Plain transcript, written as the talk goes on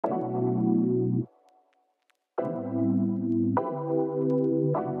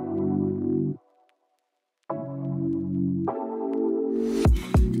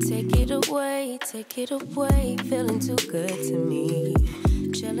away, take it away. Feeling too good to me.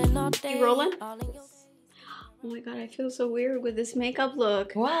 Chilling all day. You rolling? Oh my god, I feel so weird with this makeup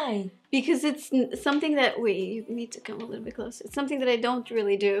look. Why? Because it's something that you need to come a little bit closer. It's something that I don't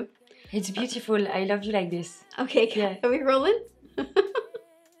really do. It's beautiful. I love you like this. Okay, yeah. Are we rolling?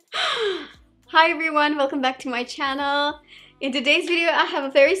 Hi everyone, welcome back to my channel. In today's video, I have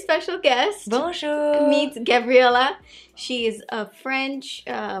a very special guest. Bonjour. Meet Gabrielle. She is a French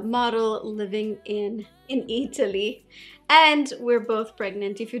model living in Italy. And we're both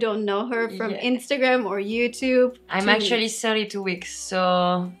pregnant, if you don't know her from Instagram or YouTube. I'm actually 32 weeks,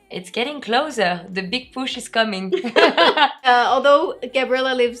 so it's getting closer. The big push is coming. Although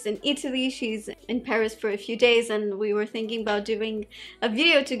Gabrielle lives in Italy, she's in Paris for a few days, and we were thinking about doing a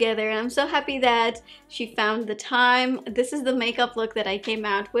video together. And I'm so happy that she found the time. This is the makeup look that I came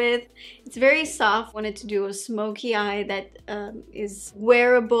out with. It's very soft. Wanted to do a smoky eye that is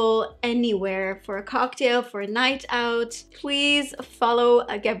wearable anywhere for a cocktail, for a night out. Please follow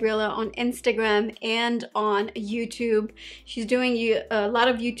Gabrielle on Instagram and on YouTube. She's doing a lot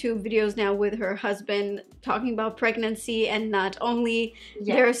of YouTube videos now with her husband talking about pregnancy and not only.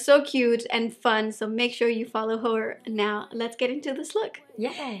 They're so cute and fun, so make sure you follow her. Now let's get into this look.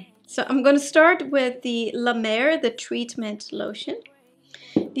 Yeah. So I'm going to start with the Mer The Treatment Lotion.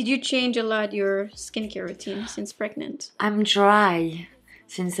 Did you change a lot your skincare routine since pregnant? I'm dry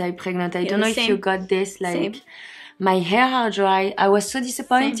since I'm pregnant. I don't know if you got this, like... Same. My hair are dry. I was so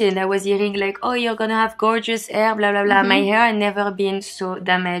disappointed. I was hearing like, oh, you're gonna have gorgeous hair, blah, blah, blah. My hair had never been so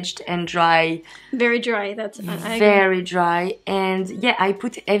damaged and dry. Very dry. That's very dry. And yeah, I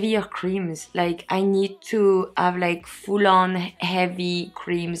put heavier creams. Like I need to have like full-on heavy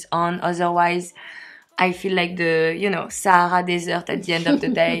creams on. Otherwise, I feel like the, you know, Sahara Desert at the end of the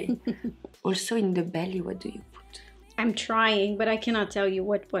day. Also in the belly, what do you put? I'm trying, but I cannot tell you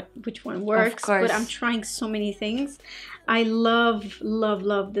which one works. Of course. But I'm trying so many things. I love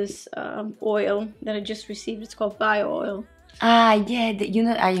this oil that I just received. It's called Bio Oil. Ah, yeah. You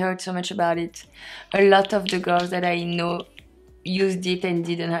know, I heard so much about it. A lot of the girls that I know used it and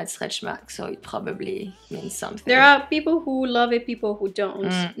didn't have stretch marks, so it probably means something. There are people who love it, people who don't.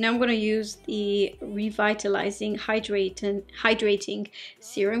 Now I'm going to use the Revitalizing Hydrating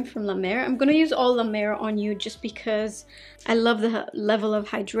Serum from La Mer. I'm going to use all La Mer on you just because I love the level of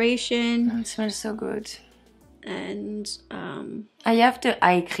hydration. It smells so good. And I have the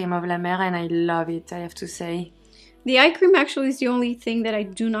eye cream of La Mer and I love it, I have to say. The eye cream actually is the only thing that I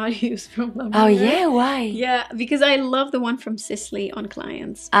do not use from La Mer. Oh yeah, why? Yeah, because I love the one from Sisley on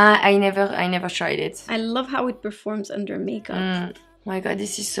clients. I never tried it. I love how it performs under makeup. My god,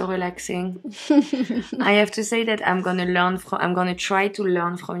 this is so relaxing. I have to say that I'm gonna try to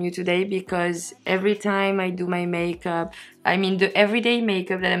learn from you today, because every time I do my makeup, I mean the everyday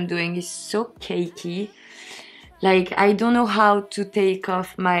makeup that I'm doing is so cakey. Like, I don't know how to take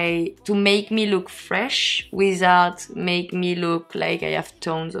off to make me look fresh without make me look like I have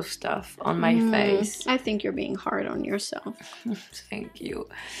tons of stuff on my face. I think you're being hard on yourself. Thank you.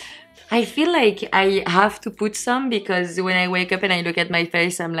 I feel like I have to put some, because when I wake up and I look at my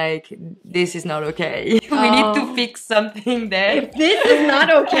face, I'm like, this is not okay. We need to fix something there. If this is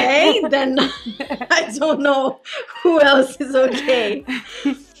not okay, then I don't know who else is okay.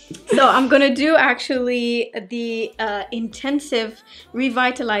 So I'm gonna do actually the intensive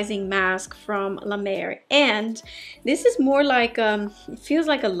revitalizing mask from La Mer, and this is more like it feels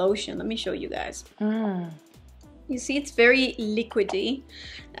like a lotion. Let me show you guys. You see, it's very liquidy,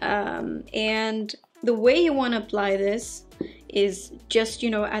 and the way you want to apply this is just, you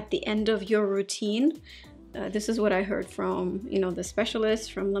know, at the end of your routine. This is what I heard from, you know, the specialists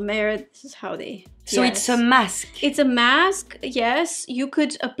from La Mer. This is how they... So it's a mask. It's a mask, yes. You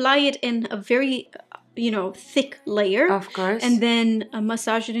could apply it in a very, you know, thick layer. Of course. And then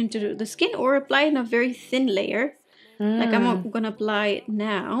massage it into the skin, or apply it in a very thin layer. Like I'm going to apply it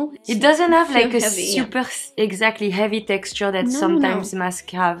now. It doesn't have like a heavy, super exactly heavy texture that sometimes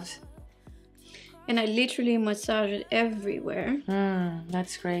masks have. And I literally massage it everywhere.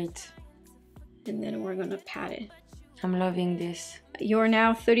 That's great. And then we're gonna pat it. I'm loving this. You're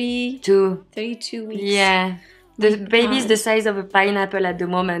now 32 weeks. Yeah. The baby's the size of a pineapple at the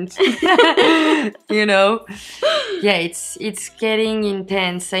moment. You know? Yeah, it's getting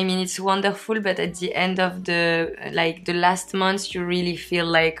intense. I mean, it's wonderful, but at the end of the last months, you really feel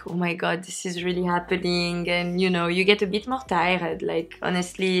like, oh my god, this is really happening. And, you know, you get a bit more tired. Like,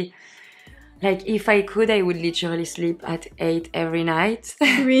 honestly... Like, if I could, I would literally sleep at 8 every night.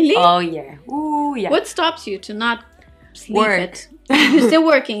 Really? Oh, yeah. Ooh, yeah. What stops you to not sleep Work. You're still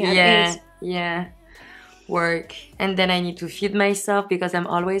working at 8? Yeah. work, and then I need to feed myself because I'm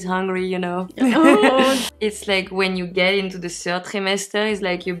always hungry, you know. Oh. It's like when you get into the third trimester, it's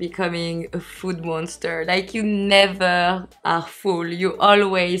like you're becoming a food monster. Like you never are full. You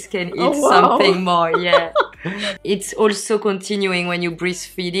always can eat something more. Yeah. It's also continuing when you're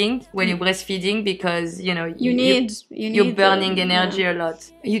breastfeeding. Because you know you're burning energy a lot.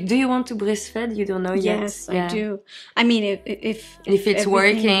 Do you want to breastfeed? You don't know yet. Yes, I do. I mean, if it's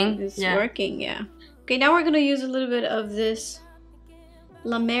working, it's working, yeah. Okay, now we're gonna use a little bit of this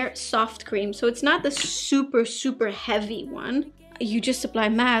La Mer soft cream. So it's not the super heavy one. You just apply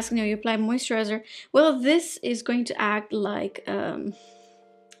mask, you apply moisturizer. Well, this is going to act like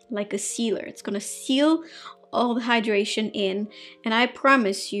a sealer. It's gonna seal all the hydration in, and I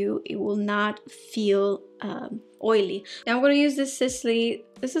promise you it will not feel oily. Now I'm gonna use this Sisley.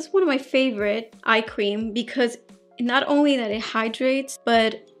 This is one of my favorite eye cream because not only that it hydrates,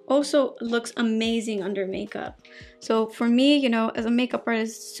 but also looks amazing under makeup. So for me, as a makeup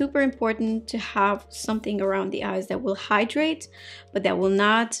artist, it's super important to have something around the eyes that will hydrate, but that will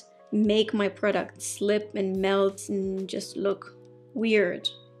not make my product slip and melt and just look weird.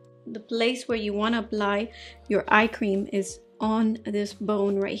 The place where you want to apply your eye cream is on this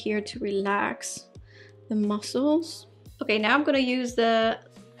bone right here to relax the muscles. Okay, now I'm going to use the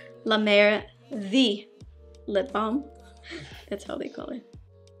La Mer The Lip Balm. That's how they call it.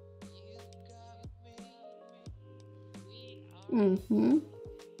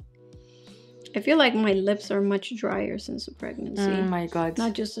 I feel like my lips are much drier since the pregnancy. Oh my god.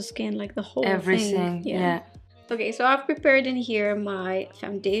 Not just the skin, like the whole everything. thing. Yeah. Okay, so I've prepared in here my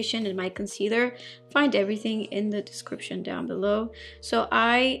foundation and my concealer. Find everything in the description down below. So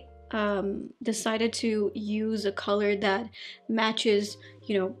I decided to use a color that matches,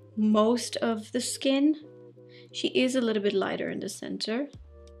 most of the skin. She is a little bit lighter in the center.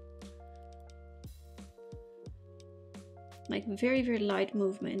 Like very light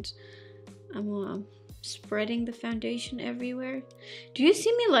movement. I'm spreading the foundation everywhere. Do you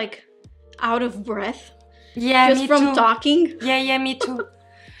see me like out of breath? Yeah, just me from too. Talking. Yeah, me too.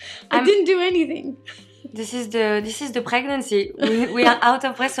 I didn't do anything. This is the pregnancy. We are out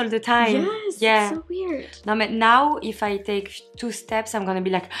of breath all the time. Yes, yeah. It's so weird. No, but now if I take 2 steps, I'm gonna be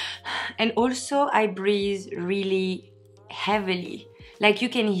like, and also I breathe really heavily. Like you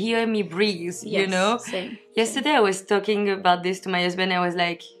can hear me breathe, Yes, Same. Yesterday I was talking about this to my husband. I was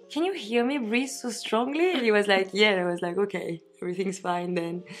like, can you hear me breathe so strongly? And he was like, yeah. I was like, okay, everything's fine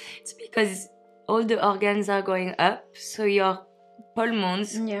then. It's because all the organs are going up, so your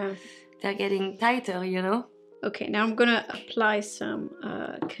pulmons, they're getting tighter, Okay, now I'm gonna apply some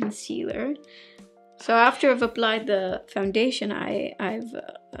concealer. So after I've applied the foundation, I've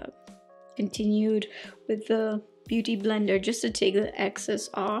continued with the beauty blender just to take the excess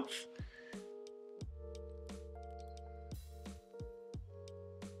off.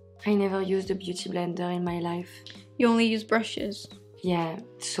 I never used a beauty blender in my life. You only use brushes. Yeah,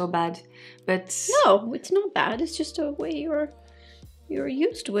 it's so bad. But no, it's not bad. It's just a way you're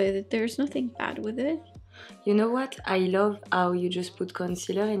used with it. There's nothing bad with it. You know what? I love how you just put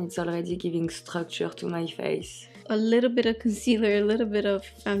concealer and it's already giving structure to my face. A little bit of concealer, a little bit of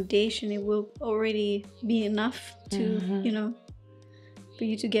foundation, it will already be enough to, for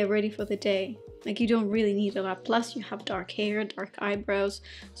you to get ready for the day. Like you don't really need a lot. Plus you have dark hair, dark eyebrows,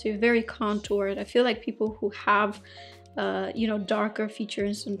 so you're very contoured. I feel like people who have, darker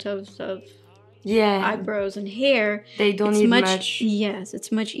features in terms of eyebrows and hair, they don't need much. Yes,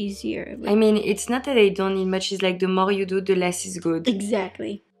 it's much easier. I mean, it's not that they don't need much. It's like the more you do, the less is good.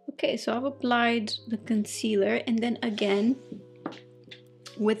 Exactly. Okay, so I've applied the concealer and then again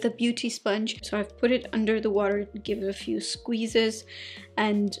with the beauty sponge. So I've put it under the water, give it a few squeezes,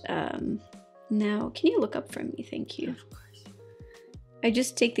 and now, can you look up for me? Thank you. Of course. I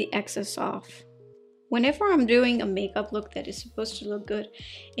just take the excess off. Whenever I'm doing a makeup look that is supposed to look good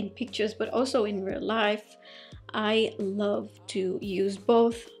in pictures, but also in real life, I love to use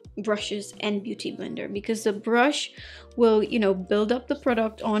both brushes and beauty blender because the brush will, build up the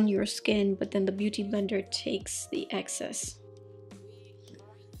product on your skin, but then the beauty blender takes the excess.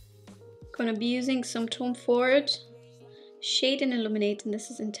 Gonna be using some Tom Ford shade and Illuminate, and this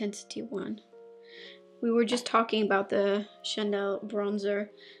is Intensity 1. We were just talking about the Chanel bronzer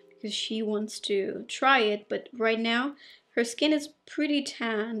because she wants to try it, but right now her skin is pretty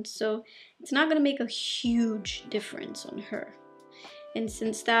tanned, so it's not gonna make a huge difference on her. And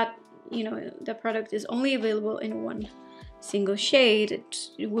since that, the product is only available in one single shade,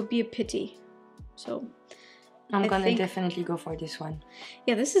 it would be a pity. So I'm gonna definitely go for this one.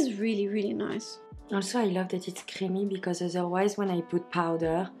 Yeah, this is really nice. Also, I love that it's creamy because otherwise when I put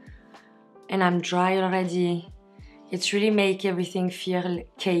powder and I'm dry already, it's really make everything feel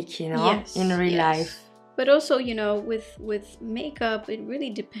cakey, you know, Yes, in real life. But also, you know, with makeup, it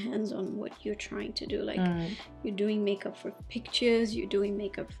really depends on what you're trying to do. Like, you're doing makeup for pictures, you're doing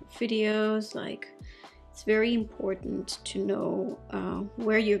makeup for videos. Like, it's very important to know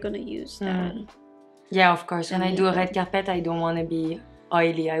where you're gonna use that. Yeah, of course. When I do a red carpet, I don't want to be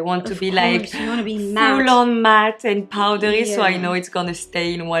oily. I want to be like you want to be matte. full on matte and powdery, so I know it's gonna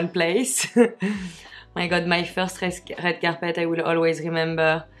stay in one place. My God, my first red carpet, I will always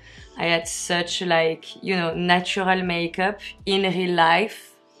remember. I had such like, you know, natural makeup in real life.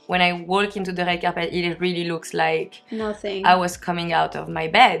 When I walk into the red carpet, it really looks like nothing. I was coming out of my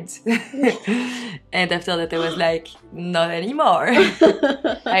bed. And after that, I was like, not anymore.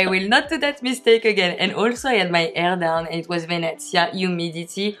 I will not do that mistake again. And also, I had my hair down, and it was Venezia,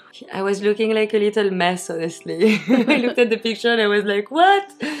 humidity. I was looking like a little mess, honestly. I looked at the picture and I was like,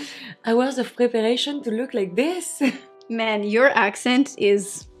 what? Hours of preparation to look like this? Man, your accent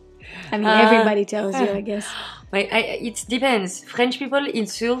is... I mean, everybody tells you, I guess. It depends. French people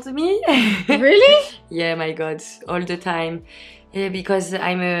insult me. Really? Yeah, my God, all the time. Because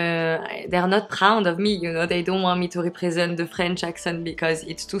they're not proud of me, you know. They don't want me to represent the French accent because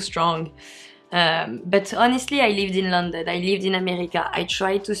it's too strong. But honestly, I lived in London. I lived in America. I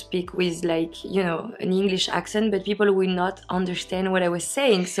tried to speak with like, you know, an English accent, but people would not understand what I was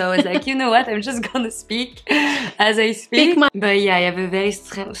saying. So I was like, you know what? I'm just gonna speak as I speak. But yeah, I have a very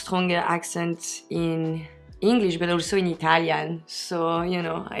strong accent in English, but also in Italian. So, you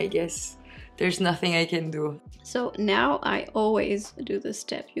know, I guess there's nothing I can do. So now I always do this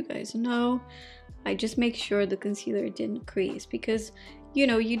step, you guys know. I just make sure the concealer didn't crease because, you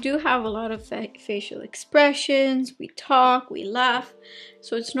know, you do have a lot of facial expressions. We talk, we laugh.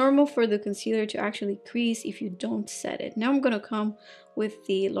 So it's normal for the concealer to actually crease if you don't set it. Now I'm going to come with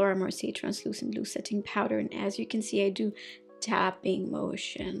the Laura Mercier Translucent Loose Setting Powder. And as you can see, I do tapping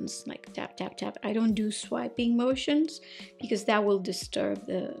motions, like tap, tap, tap. I don't do swiping motions because that will disturb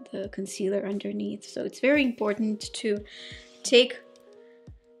the concealer underneath. So it's very important to take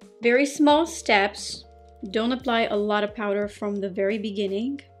very small steps. Don't apply a lot of powder from the very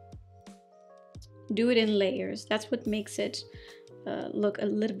beginning. Do it in layers. That's what makes it look a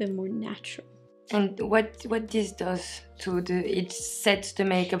little bit more natural. And what this does to it sets the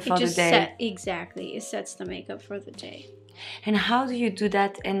makeup for the day. Exactly, it sets the makeup for the day. And how do you do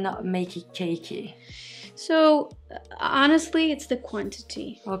that and not make it cakey? So honestly, it's the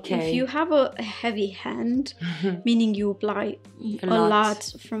quantity. Okay. If you have a heavy hand, meaning you apply a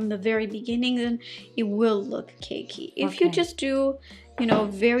lot from the very beginning, then it will look cakey. If you just do, you know,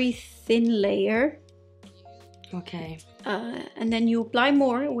 very thin layer, and then you apply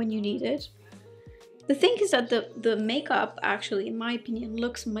more when you need it. The thing is that the makeup actually, in my opinion,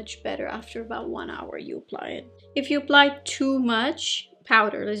 looks much better after about 1 hour you apply it. If you apply too much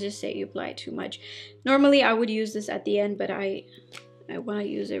powder, let's just say you apply too much. Normally I would use this at the end, but I want to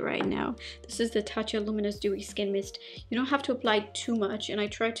use it right now. This is the Tatcha Luminous Dewy Skin Mist. You don't have to apply too much, and I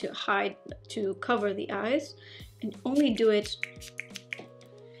try to cover the eyes and only do it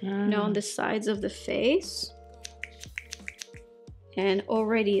you know, on the sides of the face. And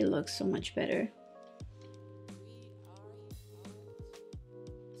already it looks so much better.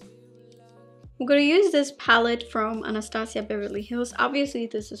 I'm going to use this palette from Anastasia Beverly Hills. Obviously,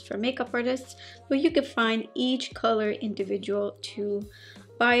 this is for makeup artists, but you can find each color individual to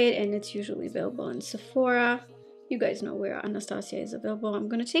buy it, and it's usually available in Sephora. You guys know where Anastasia is available. I'm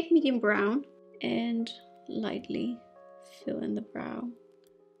going to take medium brown and lightly fill in the brow. I'm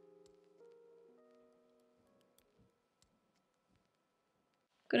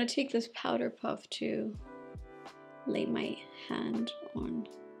going to take this powder puff to lay my hand on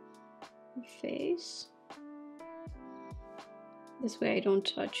face. This way I don't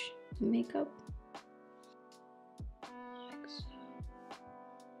touch the makeup. Like so.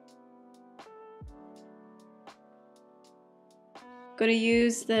 Gonna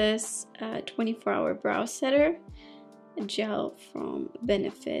use this 24-hour brow setter, a gel from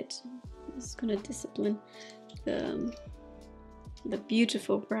Benefit. This is gonna discipline the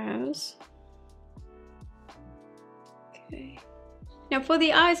beautiful brows. Okay. Now for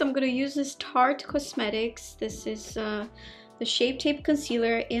the eyes, I'm going to use this Tarte Cosmetics. This is the Shape Tape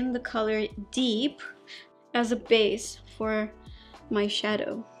Concealer in the color Deep as a base for my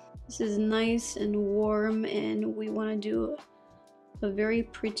shadow. This is nice and warm, and we want to do a very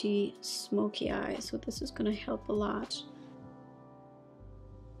pretty smoky eye. So this is going to help a lot.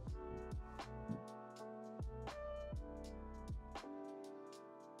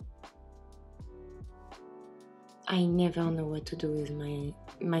 I never know what to do with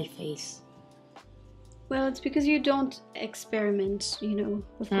my face. Well, it's because you don't experiment, you know,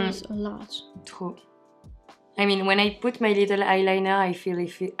 of course, a lot. True. I mean, when I put my little eyeliner,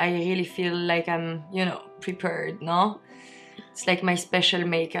 I really feel like I'm, you know, prepared, no? It's like my special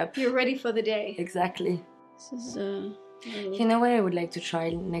makeup. You're ready for the day. Exactly. This is You know what I would like to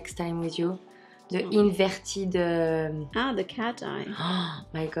try next time with you? The inverted... the cat eye. Oh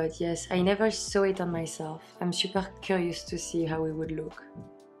my god, yes. I never saw it on myself. I'm super curious to see how it would look.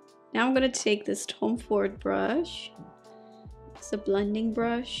 Now I'm going to take this Tom Ford brush. It's a blending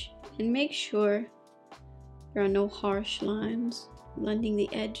brush. And make sure there are no harsh lines. Blending the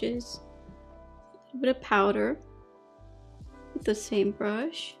edges. A bit of powder. With the same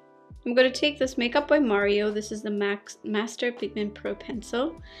brush. I'm going to take this Makeup by Mario. This is the Master Pigment Pro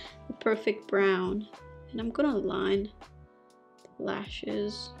Pencil. The Perfect Brown. And I'm going to line the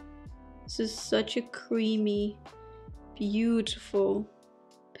lashes. This is such a creamy, beautiful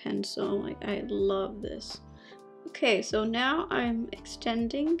pencil. Like, I love this. Okay, so now I'm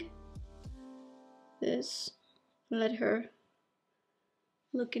extending this. Let her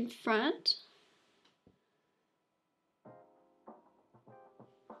look in front.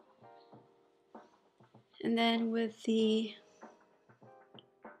 And then with the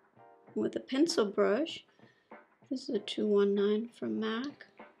pencil brush, this is a 219 from MAC.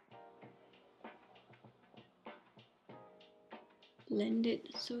 Blend it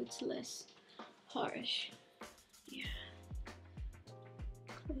so it's less harsh. Yeah.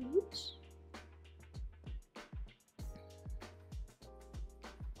 Close.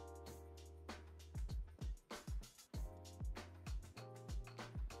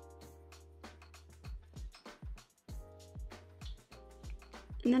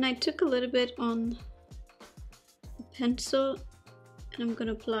 And then I took a little bit on the pencil and I'm going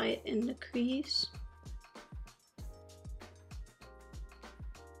to apply it in the crease.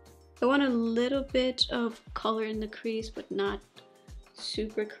 I want a little bit of color in the crease, but not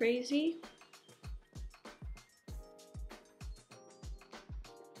super crazy.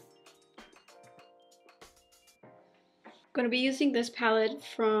 I'm going to be using this palette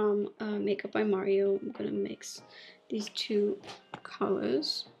from Makeup by Mario. I'm going to mix these two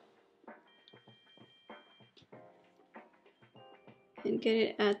colors and get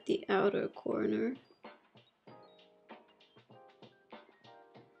it at the outer corner.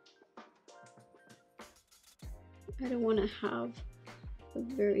 I don't want to have a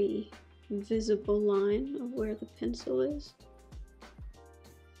very visible line of where the pencil is.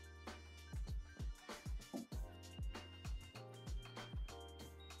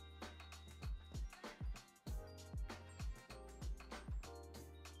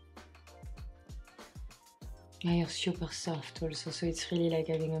 You're super soft also, so it's really like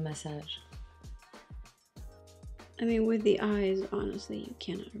having a massage. I mean, with the eyes, honestly, you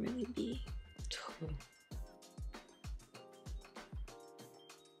cannot really be. True.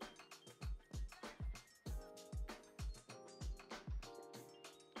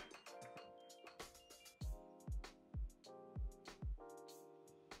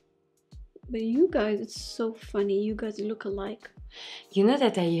 But you guys, it's so funny. You guys look alike. You know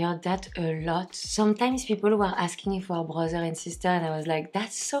that I heard that a lot. Sometimes people were asking if we're brother and sister, and I was like,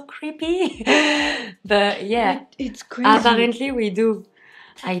 that's so creepy. But yeah, it's crazy. Apparently we do.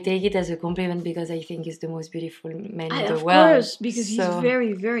 I take it as a compliment because I think he's the most beautiful man in the world. Of course, because he's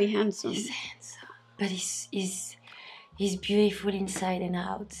very, very handsome. He's handsome. But he's beautiful inside and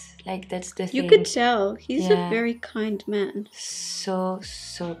out. Like, that's the thing. You could tell. He's a very kind man. So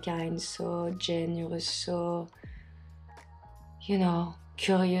kind, so generous, so... you know,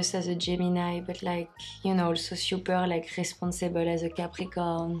 curious as a Gemini, but like, you know, also super like responsible as a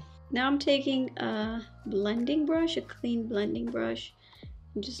Capricorn. Now I'm taking a blending brush, a clean blending brush,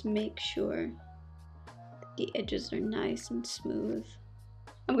 and just make sure that the edges are nice and smooth.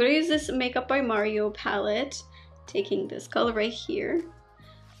 I'm going to use this Makeup by Mario palette, taking this color right here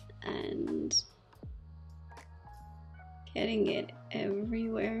and getting it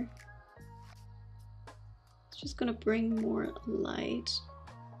everywhere. Just gonna bring more light.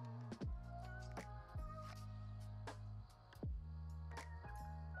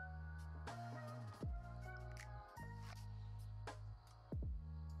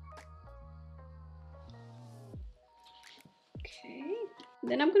 Okay,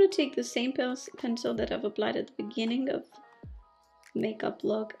 then I'm gonna take the same pencil that I've applied at the beginning of makeup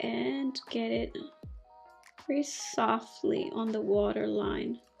look and get it very softly on the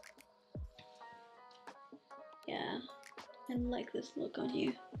waterline. Yeah, and like this look on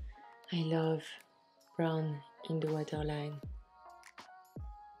you. I love brown in the waterline.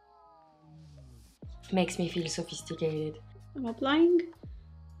 Makes me feel sophisticated. I'm applying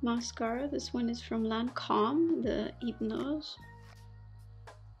mascara. This one is from Lancome, the Hypnose.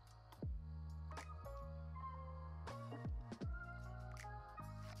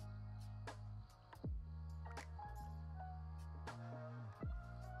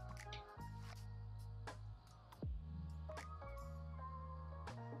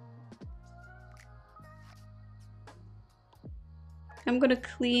 I'm gonna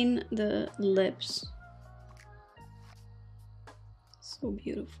clean the lips. So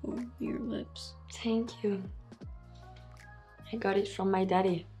beautiful, your lips. Thank you. I got it from my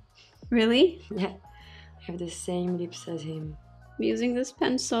daddy. Really? Yeah, I have the same lips as him. I'm using this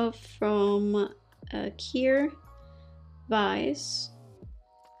pencil from Kier Vice.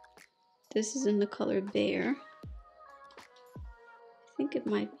 This is in the color Bear. I think it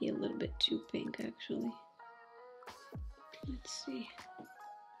might be a little bit too pink actually. Let's see.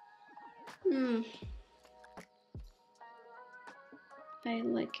 I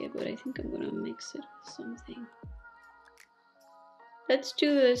like it, but I think I'm gonna mix it with something. Let's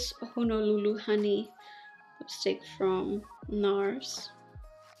do this Honolulu Honey lipstick from NARS.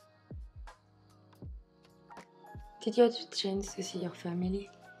 Did you have a chance to see your family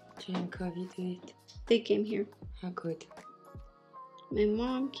during COVID? They came here. Oh, good. My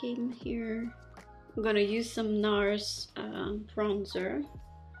mom came here. I'm gonna use some NARS bronzer.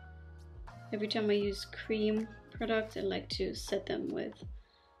 Every time I use cream products, I like to set them with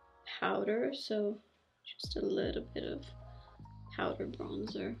powder, so just a little bit of powder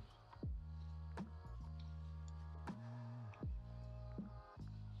bronzer.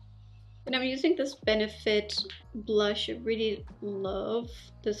 And I'm using this Benefit blush. I really love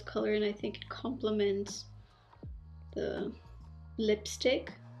this color and I think it complements the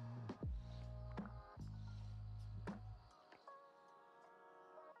lipstick.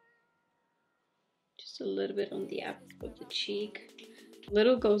 A little bit on the apple of the cheek.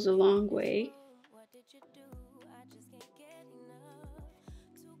 Little goes a long way.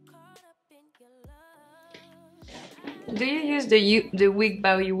 Do you use the Week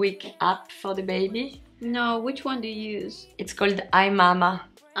by Week app for the baby? No, which one do you use? It's called iMama.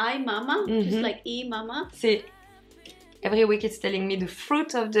 iMama? Just like E-Mama? See, every week it's telling me the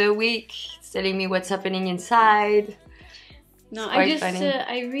fruit of the week. It's telling me what's happening inside. No,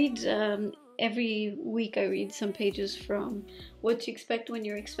 I read every week I read some pages from What to Expect When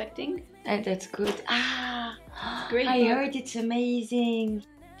You're Expecting. That's good. Great. I heard it's amazing.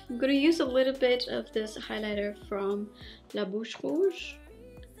 I'm gonna use a little bit of this highlighter from La Bouche Rouge.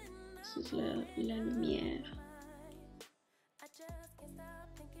 This is La Lumière.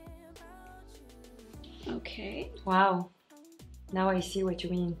 Okay. Wow. Now I see what you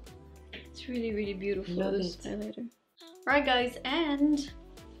mean. It's really, really beautiful, Love this it. highlighter. Alright guys, and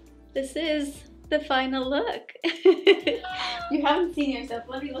this is the final look. You haven't seen yourself.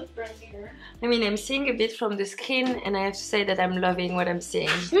 Let me look for a mirror. I mean, I'm seeing a bit from the screen and I have to say that I'm loving what I'm seeing.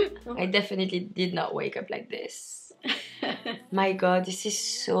 I definitely did not wake up like this. My god, this is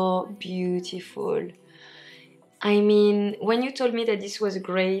so beautiful. I mean, when you told me that this was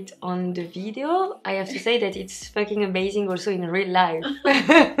great on the video, I have to say that it's fucking amazing also in real life.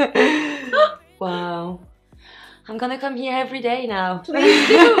 Wow. I'm gonna come here every day now. Please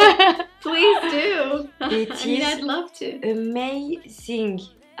do. Please do. I'd love to. Amazing.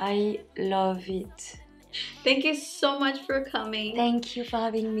 I love it. Thank you so much for coming. Thank you for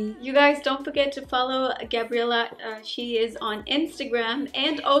having me. You guys don't forget to follow Gabriella. She is on Instagram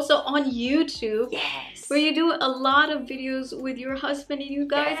and also on YouTube. Yes. Where you do a lot of videos with your husband and you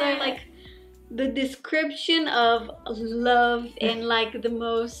guys are like the description of love and like the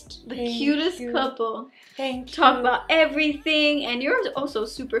cutest couple. Thank you. Talk about everything, and you're also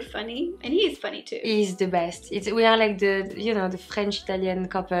super funny, and he's funny too. He's the best. We are like the French-Italian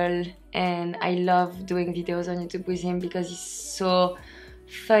couple, and I love doing videos on YouTube with him because he's so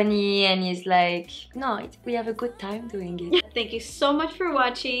funny and he's like, we have a good time doing it. Thank you so much for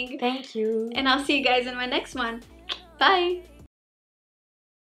watching. Thank you. And I'll see you guys in my next one. Bye.